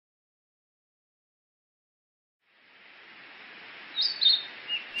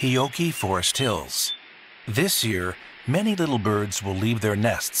Hioki Forest Hills. This year, many little birds will leave their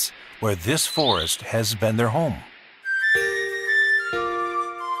nests where this forest has been their home.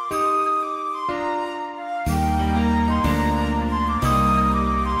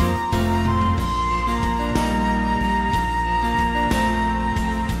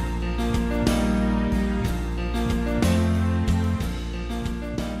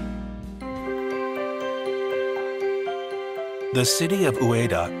 The city of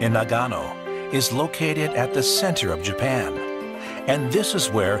Ueda in Nagano is located at the center of Japan, and this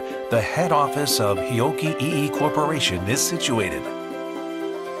is where the head office of Hioki EE Corporation is situated.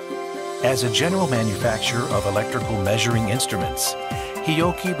 As a general manufacturer of electrical measuring instruments,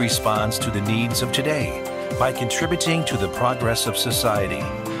 Hioki responds to the needs of today by contributing to the progress of society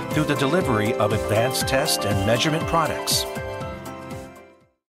through the delivery of advanced test and measurement products.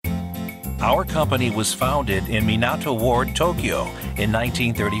 Our company was founded in Minato Ward, Tokyo in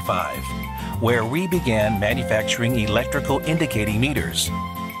 1935, where we began manufacturing electrical indicating meters.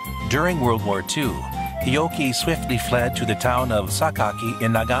 During World War II, Hioki swiftly fled to the town of Sakaki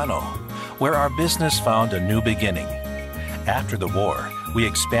in Nagano, where our business found a new beginning. After the war, we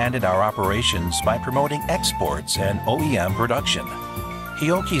expanded our operations by promoting exports and OEM production.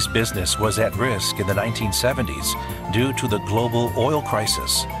 Hioki's business was at risk in the 1970s due to the global oil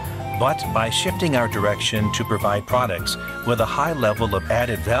crisis. But by shifting our direction to provide products with a high level of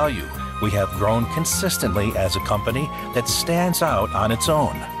added value, we have grown consistently as a company that stands out on its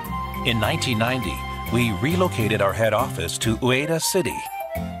own. In 1990, we relocated our head office to Ueda City.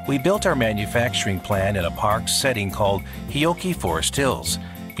 We built our manufacturing plant in a park setting called Hioki Forest Hills,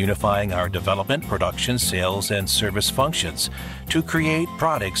 unifying our development, production, sales, and service functions to create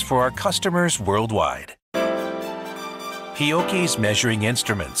products for our customers worldwide. Hioki's measuring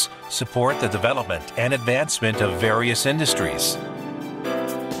instruments support the development and advancement of various industries.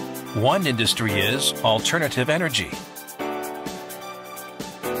 One industry is alternative energy.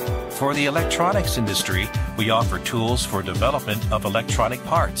 For the electronics industry, we offer tools for development of electronic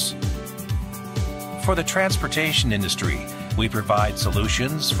parts. For the transportation industry, we provide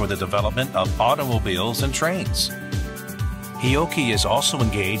solutions for the development of automobiles and trains. Hioki is also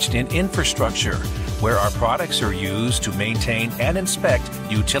engaged in infrastructure, where our products are used to maintain and inspect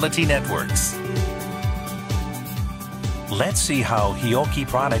utility networks. Let's see how Hioki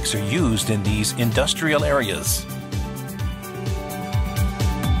products are used in these industrial areas.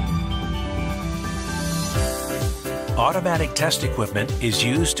 Automatic test equipment is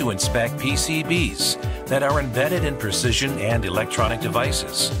used to inspect PCBs that are embedded in precision and electronic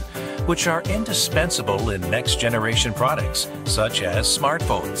devices, which are indispensable in next-generation products, such as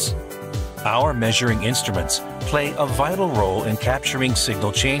smartphones. Our measuring instruments play a vital role in capturing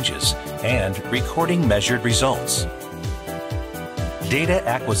signal changes and recording measured results. Data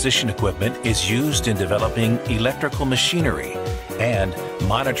acquisition equipment is used in developing electrical machinery and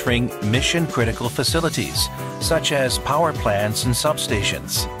monitoring mission-critical facilities, such as power plants and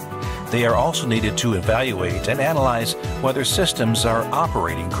substations. They are also needed to evaluate and analyze whether systems are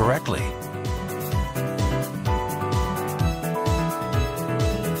operating correctly.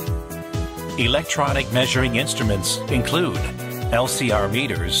 Electronic measuring instruments include LCR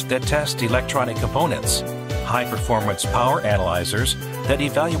meters that test electronic components, high-performance power analyzers that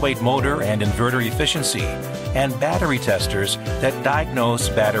evaluate motor and inverter efficiency, and battery testers that diagnose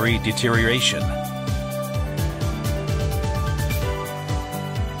battery deterioration.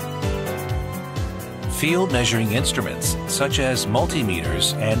 Field measuring instruments, such as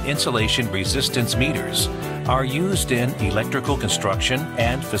multimeters and insulation resistance meters, are used in electrical construction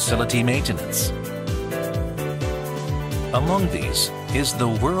and facility maintenance. Among these is the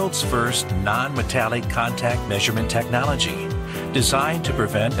world's first non-metallic contact measurement technology, designed to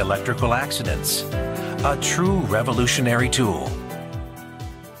prevent electrical accidents, a true revolutionary tool.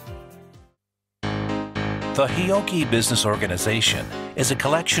 The Hioki Business Organization is a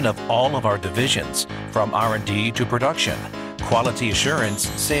collection of all of our divisions, from R&D to production, quality assurance,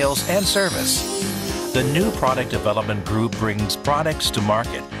 sales, and service. The new product development group brings products to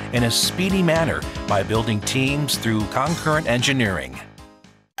market in a speedy manner by building teams through concurrent engineering.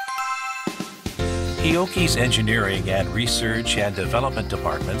 Hioki's engineering and research and development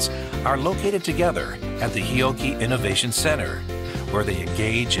departments are located together at the Hioki Innovation Center, where they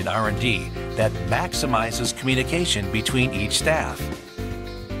engage in R&D that maximizes communication between each staff.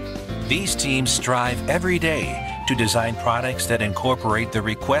 These teams strive every day to design products that incorporate the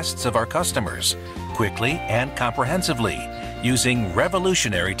requests of our customers quickly and comprehensively using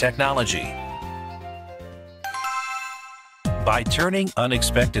revolutionary technology. By turning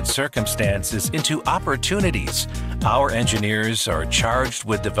unexpected circumstances into opportunities, our engineers are charged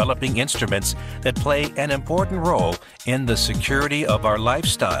with developing instruments that play an important role in the security of our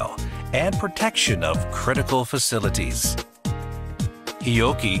lifestyle and protection of critical facilities.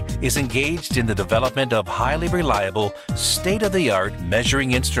 Hioki is engaged in the development of highly reliable, state-of-the-art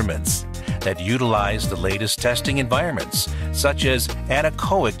measuring instruments that utilize the latest testing environments, such as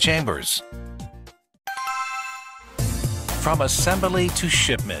anechoic chambers. From assembly to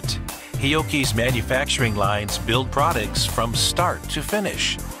shipment, Hioki's manufacturing lines build products from start to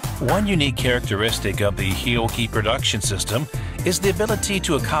finish. One unique characteristic of the Hioki production system is the ability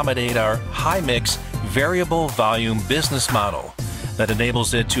to accommodate our high-mix, variable volume business model that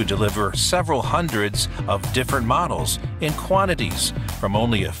enables it to deliver several hundreds of different models in quantities from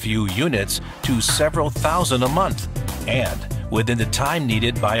only a few units to several thousand a month, and within the time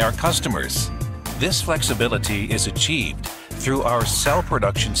needed by our customers. This flexibility is achieved through our cell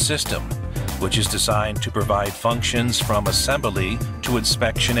production system, which is designed to provide functions from assembly to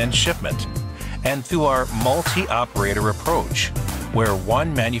inspection and shipment, and through our multi-operator approach, where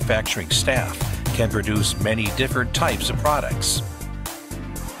one manufacturing staff can produce many different types of products.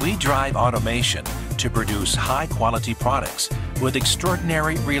 We drive automation to produce high-quality products with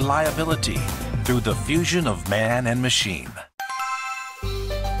extraordinary reliability through the fusion of man and machine.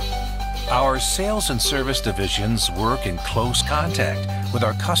 Our sales and service divisions work in close contact with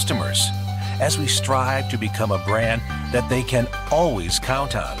our customers as we strive to become a brand that they can always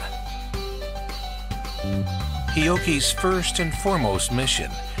count on. Hioki's first and foremost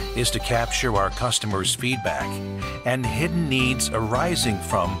mission is to capture our customers' feedback and hidden needs arising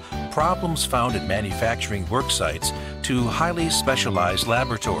from problems found at manufacturing work sites to highly specialized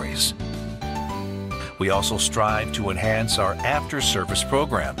laboratories. We also strive to enhance our after-service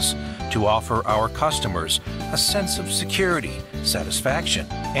programs to offer our customers a sense of security, satisfaction,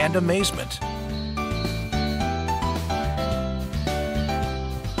 and amazement.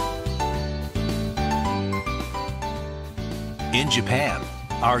 In Japan,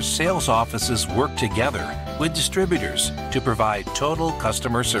 our sales offices work together with distributors to provide total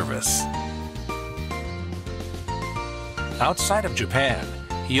customer service. Outside of Japan,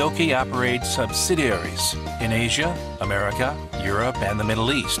 Hioki operates subsidiaries in Asia, America, Europe, and the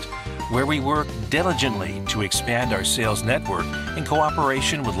Middle East, where we work diligently to expand our sales network in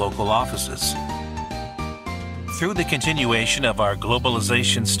cooperation with local offices. Through the continuation of our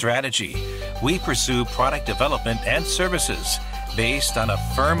globalization strategy, we pursue product development and services based on a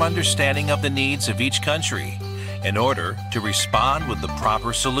firm understanding of the needs of each country in order to respond with the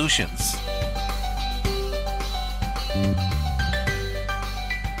proper solutions.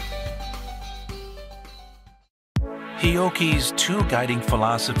 Hioki's two guiding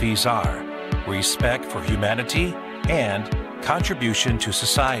philosophies are respect for humanity and contribution to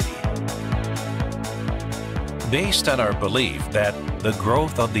society. Based on our belief that the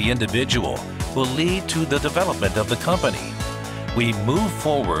growth of the individual will lead to the development of the company, we move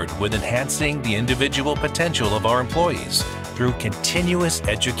forward with enhancing the individual potential of our employees through continuous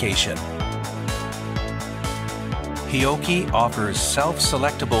education. Hioki offers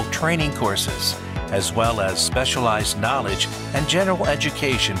self-selectable training courses as well as specialized knowledge and general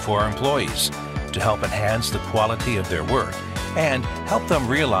education for our employees to help enhance the quality of their work and help them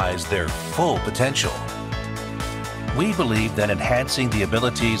realize their full potential. We believe that enhancing the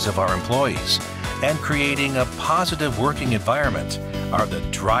abilities of our employees and creating a positive working environment are the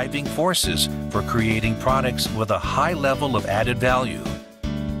driving forces for creating products with a high level of added value.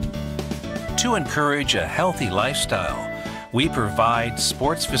 To encourage a healthy lifestyle, we provide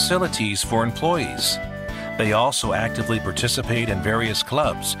sports facilities for employees. They also actively participate in various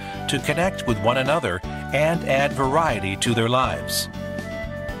clubs to connect with one another and add variety to their lives.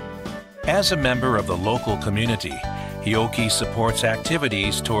 As a member of the local community, Hioki supports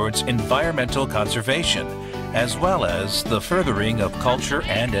activities towards environmental conservation, as well as the furthering of culture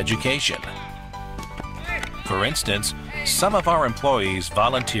and education. For instance, some of our employees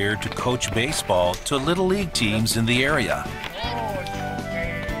volunteer to coach baseball to Little League teams in the area.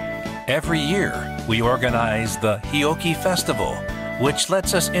 Every year, we organize the Hioki Festival, which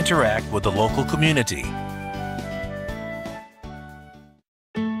lets us interact with the local community.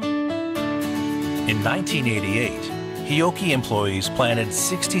 In 1988, Hioki employees planted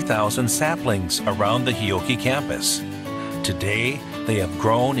 60,000 saplings around the Hioki campus. Today, they have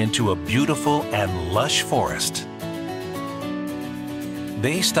grown into a beautiful and lush forest.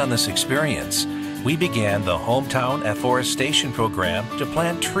 Based on this experience, we began the Hometown Afforestation Program to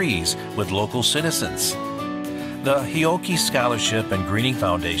plant trees with local citizens. The Hioki Scholarship and Greening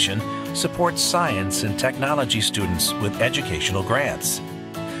Foundation supports science and technology students with educational grants.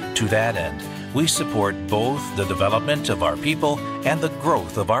 To that end, we support both the development of our people and the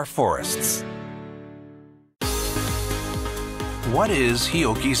growth of our forests. What is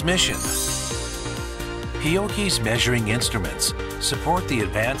Hioki's mission? Hioki's measuring instruments support the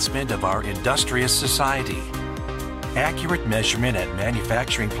advancement of our industrious society. Accurate measurement at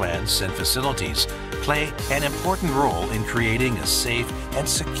manufacturing plants and facilities play an important role in creating a safe and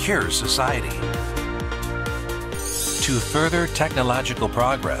secure society. To further technological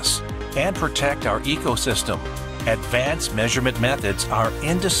progress and protect our ecosystem, advanced measurement methods are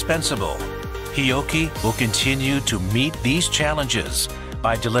indispensable. Hioki will continue to meet these challenges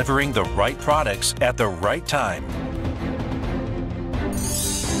by delivering the right products at the right time.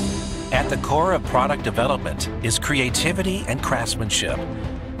 At the core of product development is creativity and craftsmanship.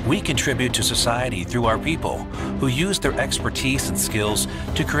 We contribute to society through our people who use their expertise and skills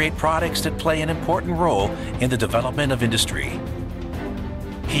to create products that play an important role in the development of industry.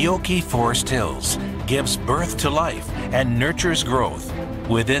 Hioki Forest Hills gives birth to life and nurtures growth.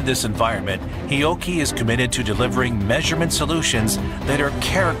 Within this environment, Hioki is committed to delivering measurement solutions that are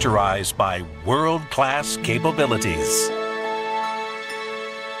characterized by world-class capabilities.